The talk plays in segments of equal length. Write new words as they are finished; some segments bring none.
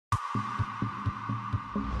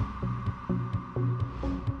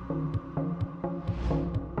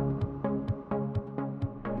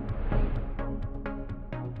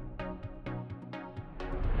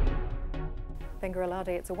Gbenga Alade,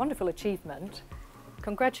 it's a wonderful achievement.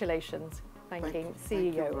 Congratulations, banking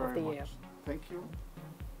CEO of the Year. Thank you.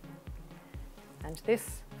 And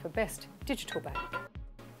this for Best Digital Bank.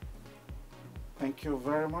 Thank you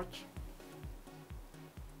very much.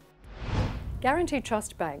 Guaranty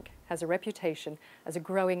Trust Bank has a reputation as a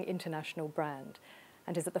growing international brand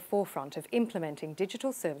and is at the forefront of implementing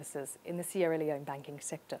digital services in the Sierra Leone banking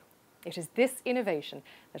sector. It is this innovation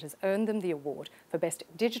that has earned them the award for Best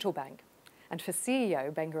Digital Bank and for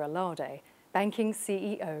CEO Gbenga Alade, Banking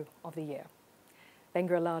CEO of the Year.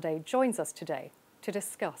 Gbenga Alade joins us today to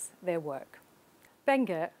discuss their work.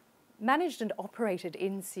 Gbenga, managed and operated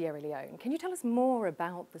in Sierra Leone. Can you tell us more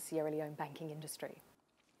about the Sierra Leone banking industry?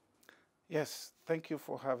 Yes, thank you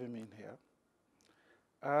for having me in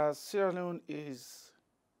here. Sierra Leone is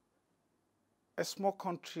a small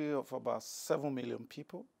country of about 7 million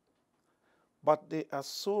people, but they are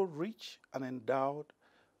so rich and endowed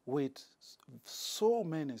with so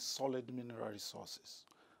many solid mineral resources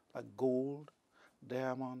like gold,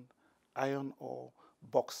 diamond, iron ore,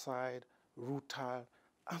 bauxite, rutile,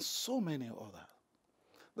 and so many others.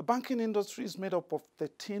 The banking industry is made up of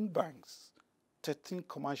 13 banks, 13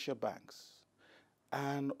 commercial banks,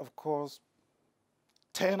 and of course,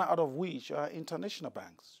 10 out of which are international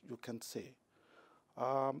banks, you can say.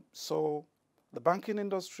 So the banking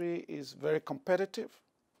industry is very competitive.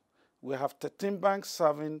 We have 13 banks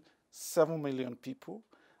serving 7 million people,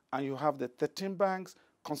 and you have the 13 banks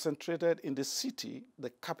concentrated in the city, the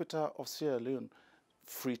capital of Sierra Leone,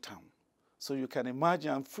 Freetown. So you can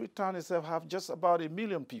imagine Freetown itself have just about 1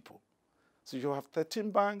 million people. So you have 13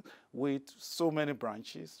 banks with so many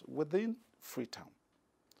branches within Freetown.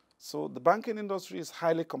 So the banking industry is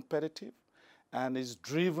highly competitive and is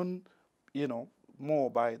driven, more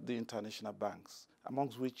by the international banks,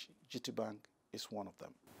 amongst which GT Bank is one of them.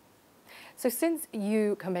 So since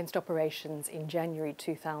you commenced operations in January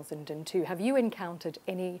 2002, have you encountered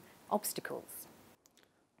any obstacles?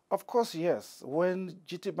 Of course, yes. When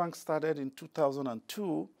GT Bank started in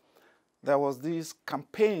 2002, there was this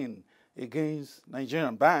campaign against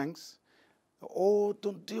Nigerian banks. Oh,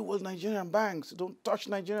 don't deal with Nigerian banks. Don't touch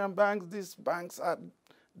Nigerian banks. These banks are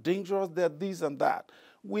dangerous. They're this and that.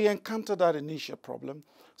 We encountered that initial problem.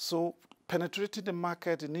 So penetrating the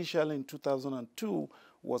market initially in 2002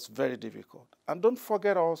 was very difficult. And don't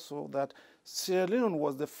forget also that Sierra Leone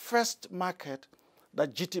was the first market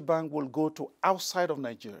that GT Bank will go to outside of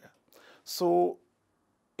Nigeria. So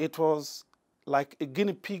it was like a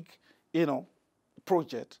guinea pig,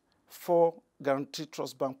 project for Guaranty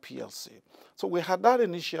Trust Bank PLC. So we had that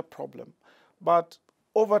initial problem, but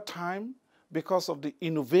over time, because of the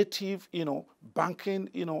innovative,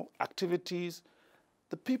 banking, activities,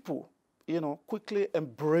 the people, quickly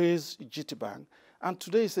embraced GT Bank. And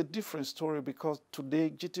today is a different story because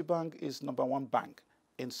today GT Bank is #1 bank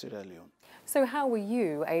in Sierra Leone. So how were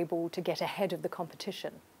you able to get ahead of the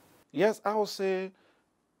competition? Yes, I would say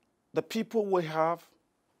the people we have,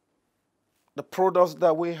 the products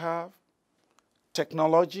that we have,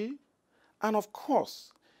 technology, and of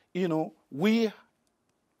course, we,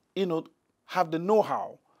 have the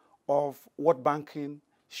know-how of what banking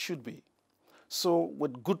should be. So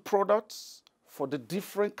with good products for the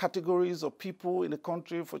different categories of people in the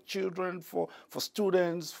country, for children, for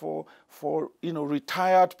students, for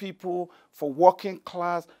retired people, for working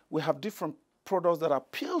class, we have different products that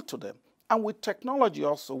appeal to them. And with technology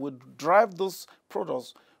also, we drive those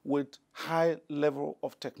products with high level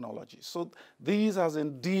of technology. So these has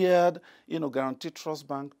endeared, Guaranty Trust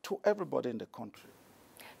Bank to everybody in the country.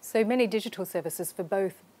 So many digital services for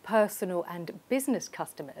both personal and business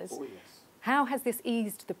customers. Oh, yes. How has this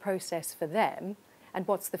eased the process for them, and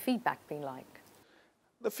what's the feedback been like?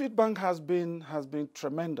 The feedback has been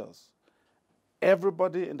tremendous.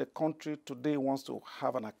 Everybody in the country today wants to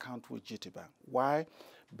have an account with GT Bank. Why?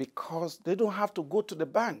 Because they don't have to go to the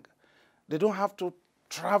bank. They don't have to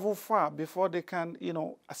travel far before they can,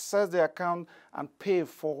 access their account and pay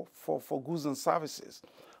for goods and services.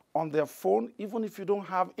 On their phone, even if you don't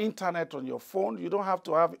have internet on your phone, you don't have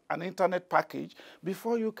to have an internet package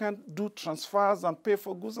before you can do transfers and pay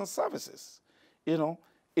for goods and services,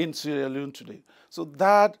 in Sierra Leone today. So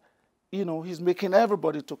that, he's making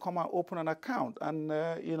everybody to come and open an account and,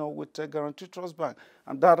 with Guaranty Trust Bank.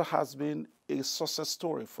 And that has been a success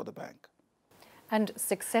story for the bank. And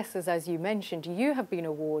successes, as you mentioned, you have been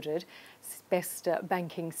awarded Best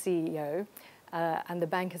Banking CEO, and the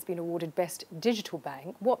bank has been awarded Best Digital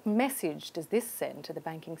Bank. What message does this send to the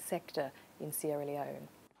banking sector in Sierra Leone?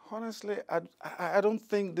 Honestly, I don't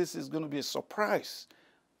think this is going to be a surprise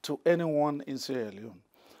to anyone in Sierra Leone,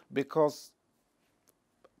 because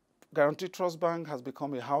Guaranty Trust Bank has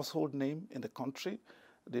become a household name in the country.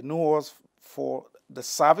 They know us for the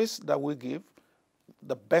service that we give.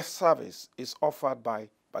 The best service is offered by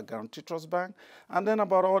Guaranty Trust Bank. And then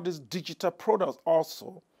about all these digital products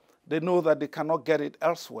also, they know that they cannot get it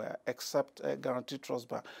elsewhere except Guaranty Trust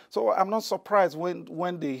Bank. So I'm not surprised when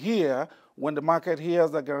the market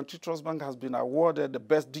hears that Guaranty Trust Bank has been awarded the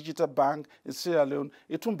best digital bank in Sierra Leone,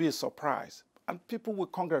 it won't be a surprise. And people will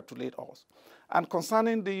congratulate us. And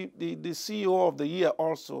concerning the CEO of the year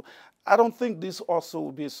also, I don't think this also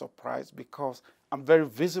will be a surprise because I'm very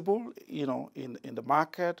visible, in the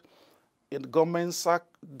market, in government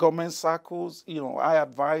circles. I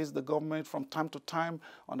advise the government from time to time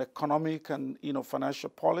on economic and financial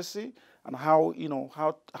policy and how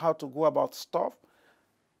to go about stuff.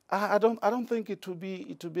 I don't think it will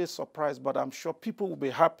be a surprise, but I'm sure people will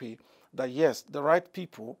be happy that yes, the right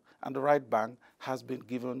people and the right bank has been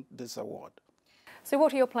given this award. So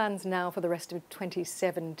what are your plans now for the rest of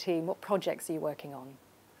 2017? What projects are you working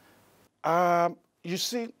on? You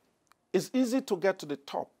see, it's easy to get to the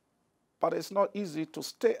top, but it's not easy to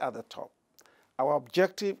stay at the top. Our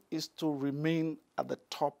objective is to remain at the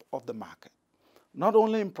top of the market, not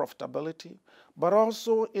only in profitability, but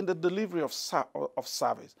also in the delivery of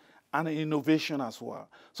service and innovation as well.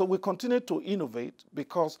 So we continue to innovate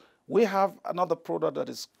because we have another product that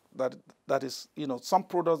is some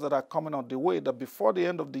products that are coming on the way that before the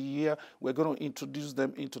end of the year, we're going to introduce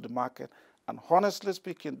them into the market. And honestly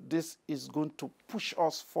speaking, this is going to push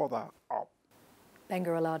us further up. Gbenga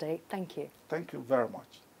Alade, thank you. Thank you very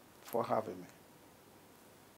much for having me.